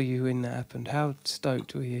proud were you when that happened? How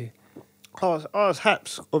stoked were you? I was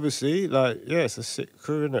haps, obviously. Like, yeah, it's a sick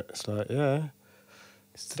crew, innit? It's like, yeah.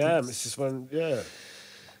 Damn, it's just one, yeah.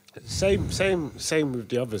 Same with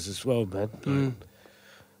the others as well, man.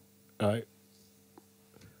 Like,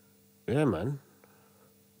 yeah, man.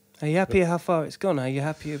 Are you happy how far it's gone? Are you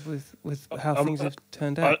happy with how things have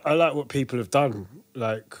turned out? I like what people have done.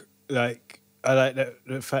 Like I like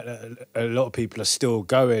the fact that a lot of people are still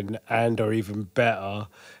going and are even better.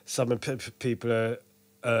 Some people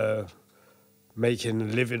are making a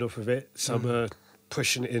living off of it. Some are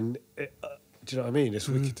pushing it in. Do you know what I mean? It's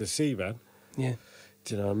wicked to see, man. Yeah.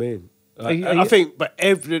 Do you know what I mean? Are I think, but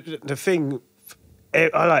the thing,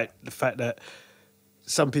 I like the fact that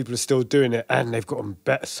some people are still doing it and they've gotten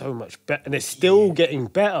better, so much better, and it's still getting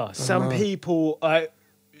better. Some people,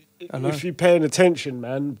 if you're paying attention,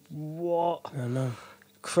 man, what? I know.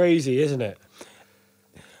 Crazy, isn't it?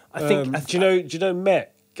 I think. Do you know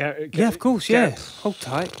Met? Yeah, of course. Yeah. Hold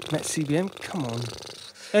tight, Met CBM. Come on.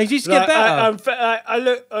 He just get better. I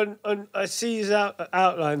look on. I see his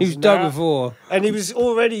outlines. He was done before, and he was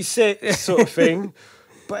already sick, sort of thing.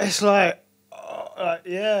 But it's like,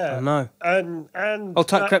 yeah, I know. And Hold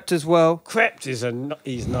tight, Crept as well. Crept he's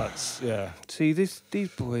nuts. Yeah. See these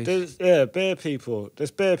boys. There's bare people.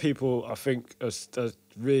 There's bare people. I think are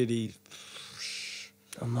really.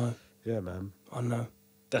 I know. Yeah, man. I know.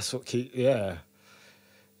 That's what Yeah,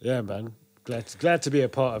 man. Glad to be a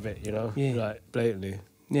part of it. You know. Yeah. Like blatantly.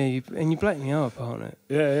 Yeah, you blatantly are a part of it.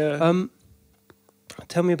 Yeah.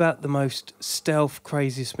 Tell me about the most stealth,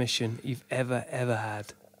 craziest mission you've ever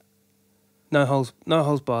had. No holes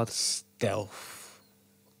barred. Stealth.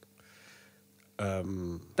 That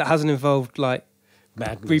hasn't involved like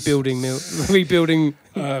Madness. rebuilding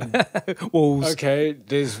walls. Okay,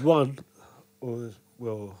 there's one. There's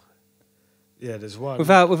one.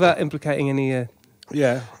 Without implicating any.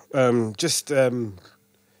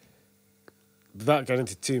 Without going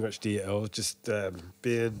into too much detail, just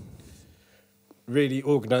being really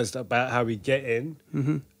organised about how we get in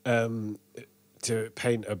to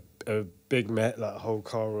paint a big Met, like a whole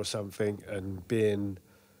car or something, and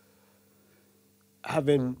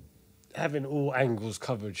having all angles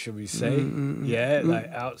covered, should we say? Like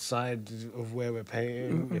outside of where we're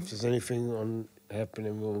painting. If there's anything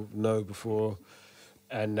happening, we'll know before,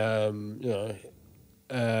 and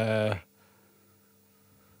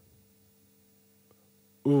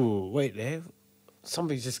ooh, wait there.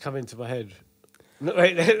 Something's just come into my head. No,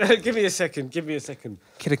 wait, give me a second. Killer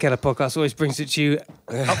Podcast always brings it to you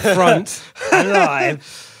up front and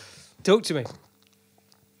live. Talk to me.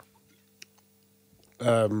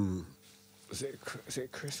 Was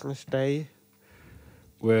it Christmas Day?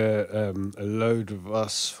 Where a load of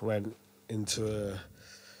us went into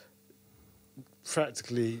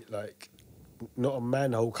practically like not a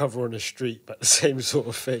manhole cover on the street, but the same sort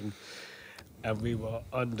of thing. And we were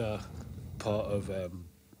under part of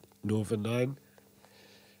Northern Line.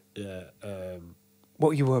 Yeah.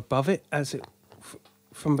 What, you were above it as it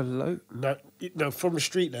from below? No, from the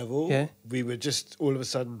street level. Yeah. We were just all of a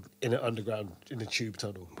sudden in an underground in a tube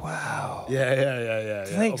tunnel. Wow. Yeah.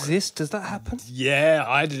 Do they exist? Does that happen? Yeah,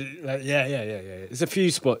 I did. Like, yeah. There's a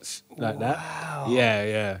few spots like that. Wow.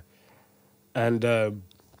 Yeah. And I'm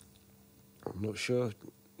not sure.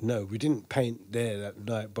 No, we didn't paint there that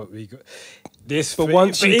night, but we got this. But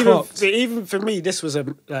even for me, this was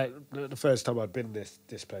like the first time I'd been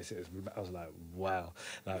this place. I was like, wow!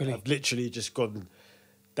 Like, Really? I've literally just gone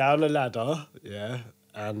down a ladder,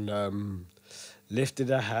 and lifted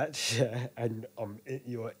a hatch, and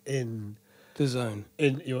you're in The zone.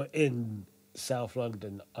 You're in South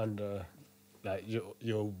London under, like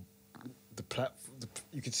you're the platform.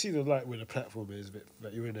 You can see the light where the platform is, but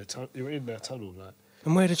like you're in a tunnel, like.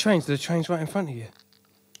 And where are the trains? Are the trains right in front of you?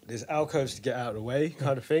 There's alcoves to get out of the way,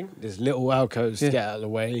 kind of thing. There's little alcoves to get out of the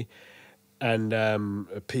way, and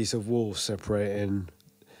a piece of wall separating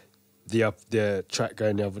the track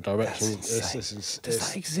going the other direction. Does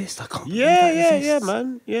that exist? I can't. Yeah,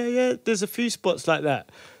 man. Yeah. There's a few spots like that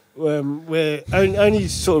where only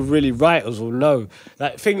sort of really writers will know.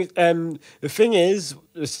 Like the thing is,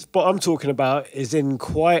 the spot I'm talking about is in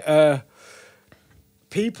quite a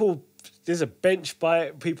people there's a bench by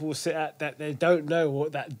it. People will sit at that. They don't know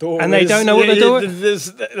what that door And is. they don't know what the door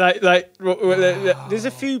is? There's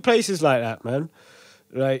a few places like that, man.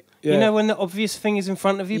 Like, yeah. You know when the obvious thing is in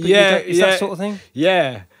front of you, but Yeah, you don't, it's that sort of thing?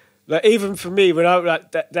 Yeah. Like, even for me, when I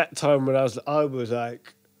like that time when I was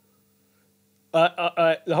like,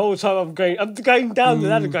 the whole time I'm going down the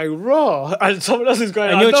ladder, going raw, and someone else is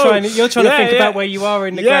going. And you're trying to think about where you are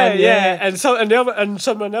in the ground. Yeah, and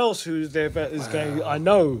someone else who's there is going. I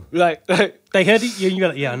know, like they heard it. You're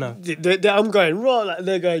like, yeah, I know. I'm going raw. Like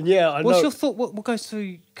they're going, yeah, I know. What's your thought? What goes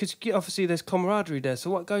through? Because obviously there's camaraderie there. So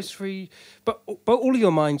what goes through? But all of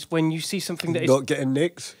your minds when you see something that is not getting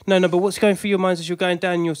nicked. No. But what's going through your minds as you're going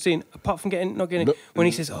down? And you're seeing, apart from not getting. When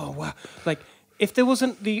he says, "Oh wow," like. If there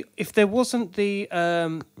wasn't the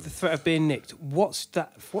threat of being nicked, what's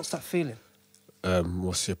that feeling?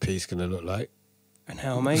 What's your piece gonna look like? And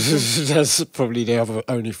how amazing! That's probably the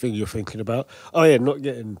only thing you're thinking about. Oh yeah, not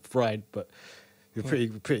getting fried, but you're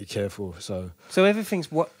pretty careful. So everything's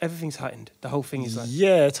heightened. The whole thing is like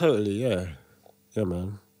totally, yeah,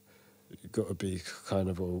 man. You've got to be kind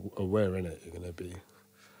of aware in it. You're gonna be.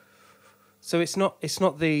 So it's not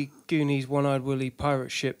the Goonies one-eyed Willy pirate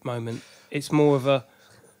ship moment. It's more of a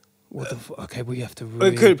okay, we have to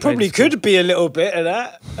really It could be a little bit of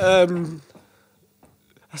that.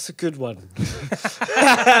 That's a good one.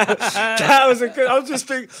 That was a good. I was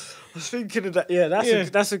thinking of that. Yeah,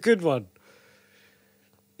 that's a good one.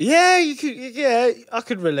 Yeah, you could. Yeah, I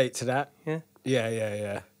could relate to that. Yeah.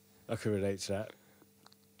 Yeah. I could relate to that.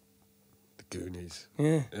 The Goonies.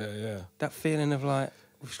 Yeah. Yeah. That feeling of like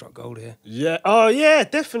we've struck gold here. Yeah. Oh yeah,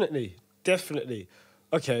 definitely.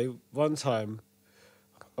 Okay, one time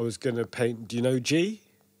I was gonna paint. Do you know G?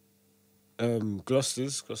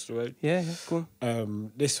 Gloucester Road. Yeah, cool.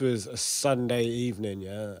 This was a Sunday evening,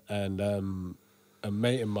 yeah, and a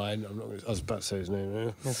mate of mine. I was about to say his name.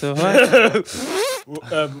 Yeah. That's all right.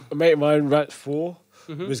 A mate of mine, Rat 4,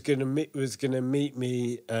 was gonna meet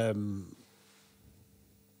me.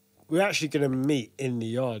 We're actually gonna meet in the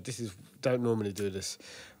yard. Don't normally do this,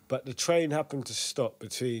 but the train happened to stop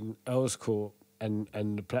between Earls Court and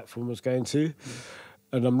the platform I was going to.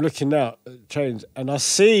 And I'm looking out at the trains and I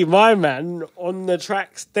see my man on the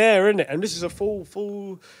tracks there, innit? And this is a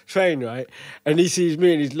full train, right? And he sees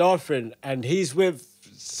me and he's laughing and he's with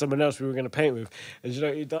someone else we were going to paint with. And you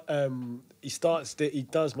know, he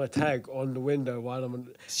does my tag on the window while I'm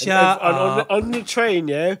on the train,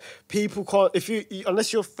 yeah? People can't,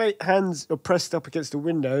 unless your hands are pressed up against the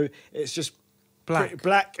window, it's just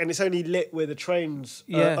black, and it's only lit where the trains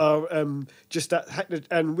are just at,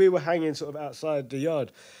 and we were hanging sort of outside the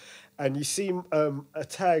yard, and you see a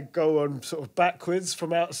tag go on sort of backwards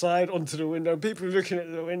from outside onto the window, and people are looking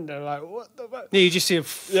at the window like, what the fuck? Yeah, you just see a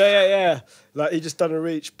yeah, like he just done a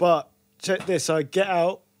reach. But check this, I get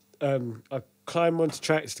out, I climb onto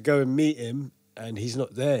tracks to go and meet him, and he's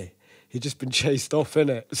not there. He'd just been chased off,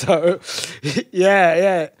 innit? So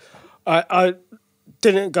yeah, I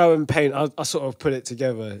didn't go and paint. I sort of put it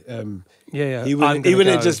together. He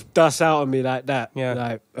wouldn't just dust out on me like that.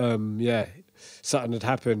 Yeah. Something had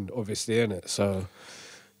happened, obviously, innit? So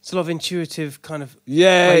it's a lot of intuitive kind of.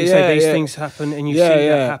 Yeah, you say these things happen, and you see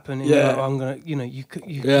that happen, and you're like, oh, I'm gonna, you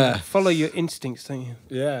follow your instincts, don't you?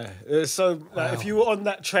 Yeah. So if you were on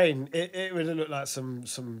that train, it would have looked like some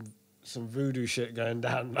voodoo shit going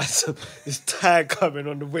down, like this tag coming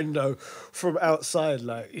on the window from outside,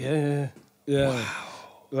 like yeah. Wow.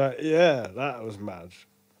 Like, yeah, that was mad.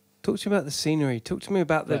 Talk to me about the scenery. Talk to me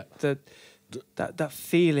about that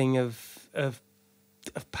feeling of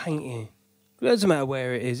painting. It doesn't matter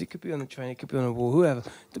where it is. It could be on the train. It could be on a wall. Whoever.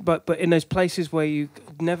 But in those places where you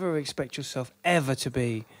never expect yourself ever to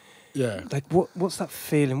be. Yeah. Like what's that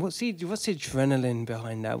feeling? What's the adrenaline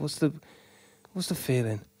behind that? What's the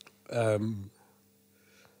feeling?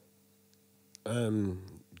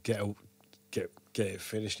 Get it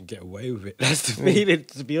finished and get away with it. That's the feeling,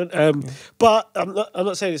 to be honest. But I'm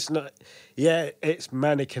not saying it's not. Yeah, it's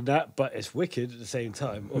manic and that, but it's wicked at the same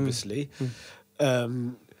time. Obviously,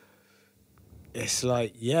 it's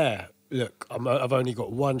like, yeah, look, I've only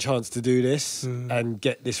got one chance to do this and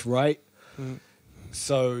get this right.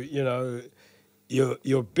 So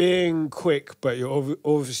you're being quick, but you're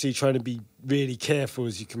obviously trying to be really careful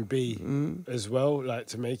as you can be as well, like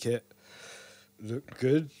to make it look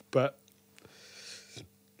good, but.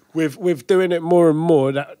 With doing it more and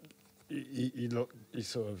more, that you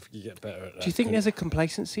get better at that. Do you think there's a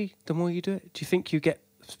complacency the more you do it? Do you think you get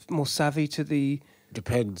more savvy to the?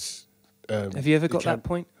 Depends. Have you ever got that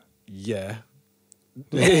point? Yeah.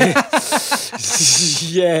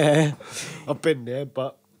 I've been there,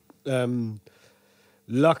 but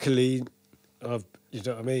luckily, You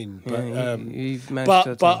know what I mean? But Yeah, you've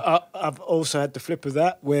managed but I've also had the flip of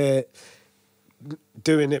that where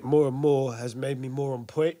doing it more and more has made me more on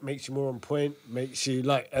point, makes you more on point, makes you,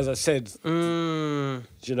 like, as I said, you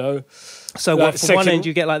know. So like from one end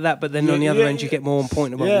you get like that, but then on the other end you get more on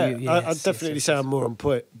point. About I'd definitely say I'm more on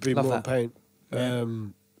point, be Love more that. on point. Yeah.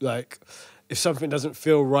 Like, if something doesn't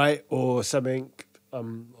feel right or something, I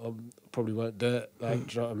probably won't do it. Like,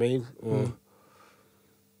 do you know what I mean? Or,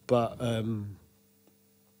 but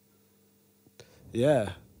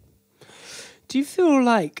yeah. Do you feel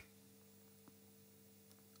like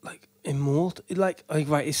immortal? Like,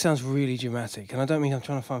 right, it sounds really dramatic, and I don't mean I'm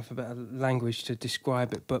trying to find for better language to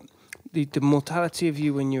describe it, but the mortality of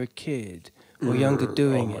you when you're a kid or younger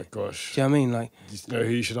doing Oh my it. gosh. Do you know what I mean? Like, You know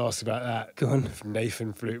who you should ask about that? Go on. From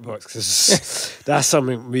Nathan Flutebox, because that's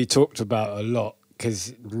something we talked about a lot.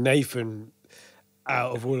 Because Nathan,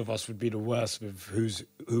 out of all of us, would be the worst with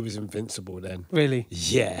who was invincible then. really?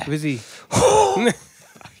 Yeah. Was he?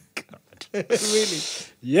 Really?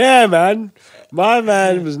 Yeah, man. My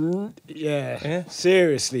man was, Yeah?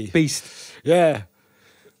 seriously. Beast. Yeah.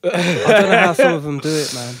 I don't know how some of them do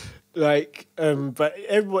it, man. Like, but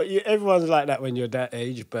everyone's like that when you're that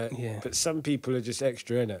age, but Yeah. but some people are just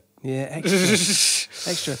extra, innit? Yeah, extra.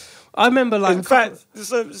 Extra. I remember, like, In fact,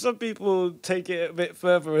 some people take it a bit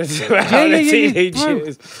further into the teenage Bro,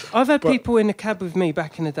 years. I've had people in the cab with me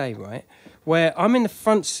back in the day, right, where I'm in the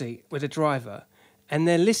front seat with the driver, and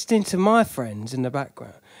they're listening to my friends in the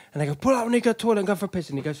background, and they go, pull up and he go to the toilet and go for a piss,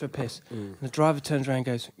 and he goes for a piss. And the driver turns around and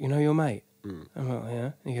goes, you know your mate? I'm like,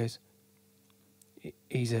 yeah. And he goes,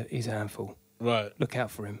 he's a handful. Right. Look out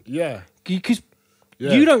for him. Yeah. Because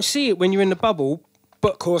Yeah. you don't see it when you're in the bubble,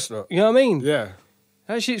 but Of course not. you know what I mean? Yeah.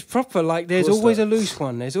 Actually, it's proper. Like, there's Course always not. a loose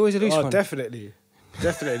one. There's always a loose Oh, one. definitely.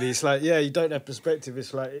 Definitely. It's like, yeah, you don't have perspective.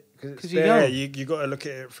 It's like, because 'Cause you're there, young. you got to look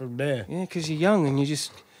at it from there. Yeah, because you're young and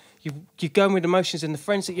you're going with emotions, and the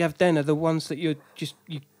friends that you have then are the ones that you're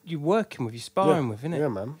working with, you're sparring with, innit? Yeah,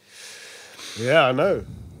 man. Yeah, I know.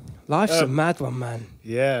 Life's a mad one, man.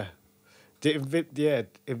 Yeah. The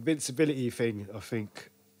invincibility thing, I think.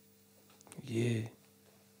 Yeah.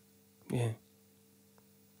 Yeah.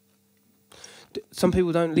 Some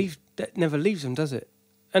people don't leave, that never leaves them, does it?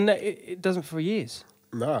 And it doesn't for years.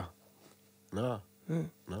 Nah. No.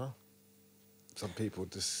 Some people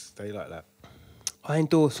just stay like that. I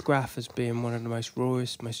endorse Graff as being one of the most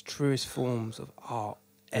rawest, most truest forms of art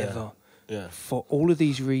ever. Yeah. For all of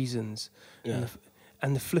these reasons. Yeah.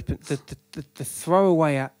 And the flippant, the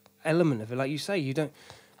throwaway element of it. Like you say, you don't,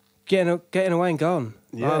 getting away and gone.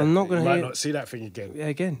 Yeah. I'm not going You to might not see that thing again. Yeah,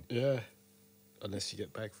 again. Yeah. Unless you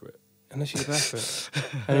get back for it. Unless you're back for it.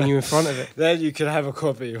 And then you're in front of it. Then you can have a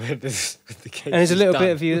copy with the case. And there's a is little done.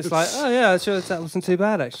 bit of you that's like, oh yeah, sure, that wasn't too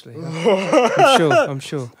bad actually. I'm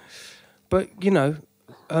sure. But you know,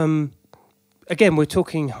 again, we're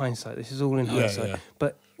talking hindsight. This is all in hindsight. yeah.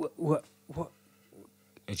 But what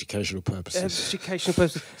Educational purposes. educational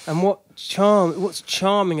purposes and what's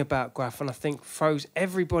charming about Graff, and I think throws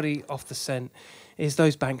everybody off the scent, is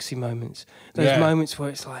those Banksy moments. Those moments where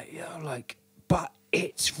it's like, but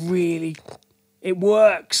it's really, it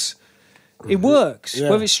works. It works. Yeah.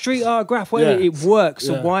 Whether it's street art, Graff, whatever, it works.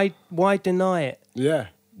 So Yeah. why deny it? Yeah.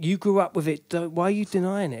 You grew up with it. Why are you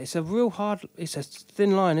denying it? It's a real hard. It's a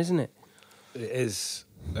thin line, isn't it? It is.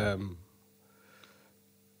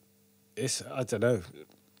 It's, I don't know.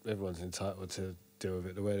 Everyone's entitled to deal with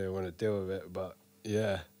it the way they want to deal with it, but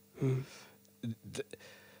yeah.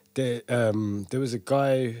 There was a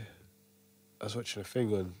guy. I was watching a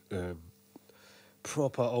thing on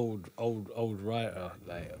proper old writer.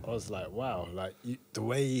 Like, I was like, wow, like the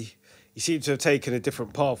way he seemed to have taken a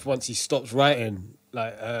different path once he stopped writing.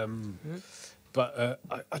 Like, but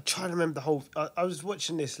I try to remember the whole. I was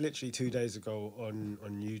watching this literally 2 days ago on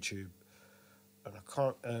YouTube, and I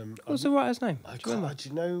can't. What's the writer's name? I Do you remember? can't. Do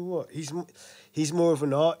you know what? He's more of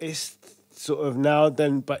an artist sort of now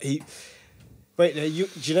than. But he. Wait, do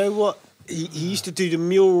you know what? He used to do the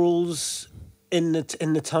murals in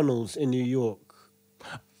the tunnels in New York.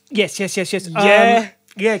 Yes. Yeah.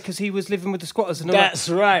 Yeah, because he was living with the squatters and all That's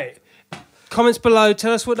right. that. Comments below.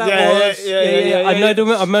 Tell us what that was. Yeah. I know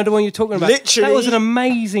the one you're talking about. Literally. That was an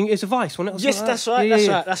amazing. It's a Vice, wasn't it? Or Yes, something like that's that? right.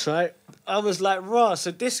 Yeah. That's right. I was like, rah.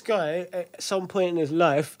 So this guy, at some point in his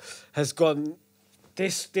life, has gone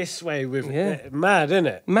this way with mad, isn't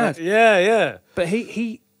it? Mad. Like, yeah. But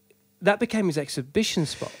he that became his exhibition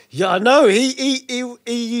spot. Yeah, I know. He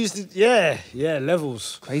used it. Yeah.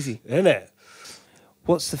 Levels. Crazy. Isn't it?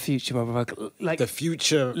 What's the future, my brother? Like The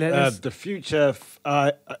future. Let's- The future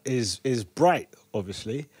is bright,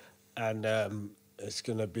 obviously, and it's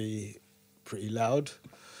gonna be pretty loud.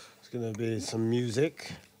 It's gonna be some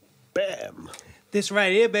music. Bam. This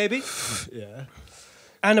right here, baby. Yeah.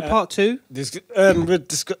 And a part 2. We're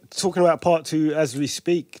talking about part 2 as we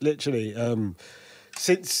speak. Literally,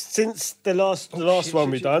 since the last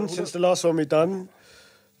one we done. Since the last one we done.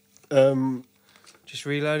 Just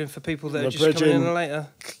reloading for people that My are just coming in brethren- later.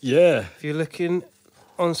 Yeah. If you're looking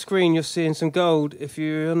on screen, you're seeing some gold. If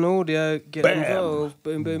you're on audio, get Bam. involved.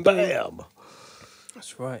 Boom, boom, boom. Bam.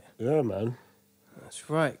 That's right. Yeah, man. That's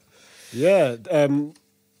right. Yeah.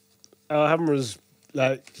 Our Hammer's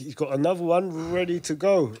like he's got another one ready to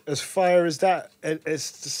go. As fire as that,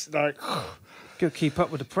 it's just like. Gotta keep up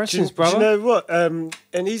with the Do pressings, you brother. know what? And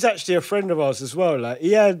he's actually a friend of ours as well. Like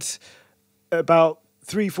he had about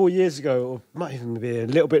 3-4 years ago, or might even be a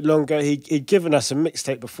little bit longer. He'd given us a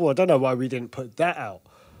mixtape before. I don't know why we didn't put that out.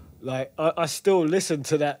 Like I still listen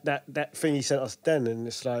to that thing he sent us then, and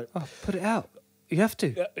it's like, Oh, put it out. You have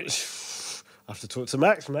to. I have to talk to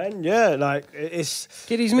Max, man. Yeah, like it's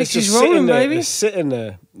Get these it's mixes just sitting rolling, there, baby. It's sitting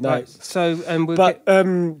there. Like, Right. So, we'll but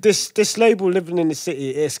get... this label, Living in the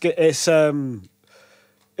City, it's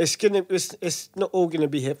not all gonna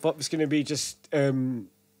be hip hop. It's gonna be just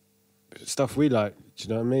stuff we like. Do you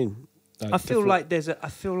know what I mean? I feel like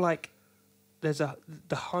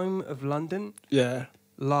the home of London yeah,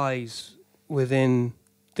 lies within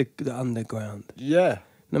the underground. yeah,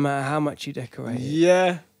 No matter how much you decorate it,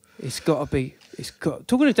 yeah. it's got to be.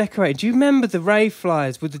 Talking of decorating, do you remember the rave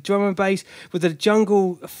flyers with the drum and bass, with the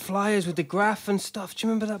jungle flyers with the Graff and stuff? Do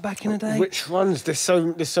you remember that back in the day? Which ones? There's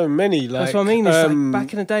so many. Like, That's what I mean. It's like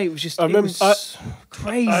back in the day, it was just I remember- it was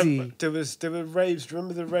crazy. there were raves. Do you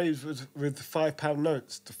remember the raves with the £5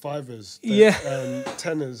 notes, the fivers, the, Yeah.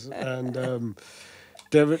 tenors, and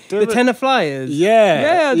there were The tenor flyers. Yeah,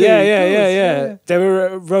 Yeah, I do, yeah, of yeah, course, yeah, yeah. They were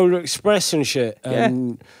at Roller Express and shit.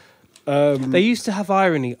 And, They used to have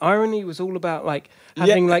irony. Irony was all about like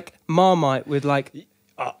having like Marmite with like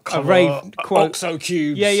come rave on, quote. Oxo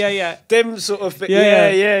cubes. Yeah. Them sort of things. Yeah.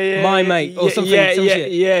 Yeah. My mate or something. Yeah, some yeah,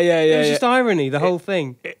 shit. yeah. It was just irony, the whole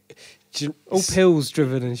thing. Do you- All pills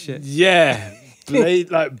driven and shit. Yeah,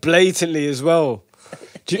 like blatantly as well.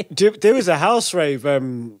 There was a house rave.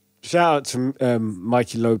 Shout out to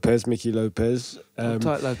Mickey Lopez.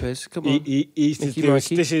 Tight Lopez, come on. He used to Mickey do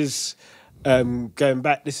Mikey. this is going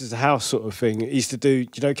back. This is a house sort of thing. He used to do.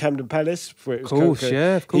 Do you know Camden Palace? Where it was Course, Coca?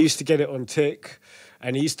 yeah, of course. He used to get it on Tick,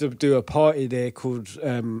 and he used to do a party there called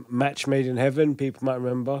Match Made in Heaven. People might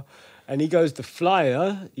remember. And he goes, the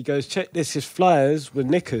flyer. He goes, check this. His flyers were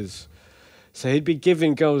knickers. So he'd be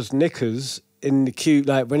giving girls knickers in the queue,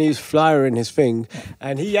 like when he was flyering his thing,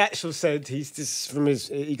 and he actually said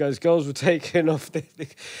he goes, girls were taking off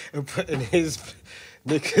and putting his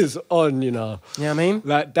knickers on, you know. You know what I mean?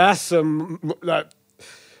 Like that's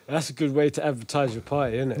a good way to advertise your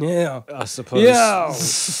party, isn't it? Yeah. I suppose. Yeah.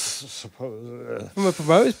 suppose. From a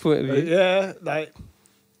promoter's point of view. Yeah, like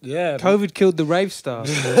yeah. COVID killed the rave stars.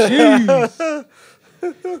 Jeez.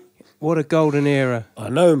 What a golden era. I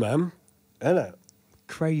know, man. I know.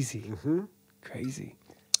 Crazy. Mm-hmm. Crazy.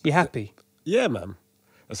 You happy? Yeah, man.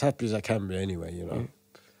 As happy as I can be, anyway. You know.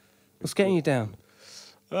 What's getting you down?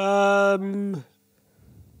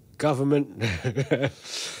 Government.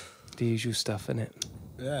 The usual stuff, innit?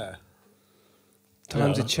 Yeah.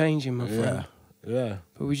 Times Yeah. are changing, my friend. Yeah.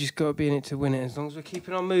 But we just got to be in it to win it. As long as we're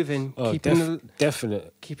keeping on moving, Oh, keeping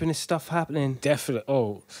definite. this stuff happening. Definite.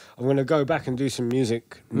 Oh, I'm gonna go back and do some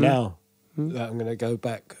music now. Like, I'm gonna go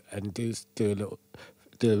back and do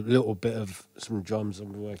a little bit of some drums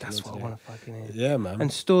I'm working That's on what I today. want to fucking hear. Yeah, man.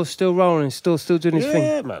 And Store's still rolling. Store's still doing his thing.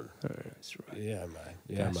 Yeah, man. That's right. Yeah, man.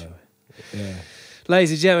 Yeah, That's man. right. Yeah.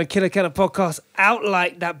 Ladies and gentlemen, Killer Podcast out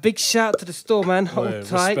like that. Big shout out to the store, man. Hold Oh, yeah,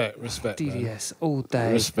 tight. Respect, DDS all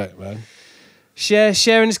day. Respect, man.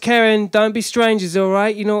 Sharing is caring. Don't be strangers, all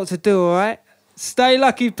right? You know what to do, all right? Stay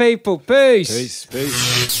lucky, people. Peace.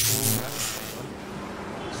 Peace.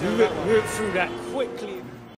 We went through that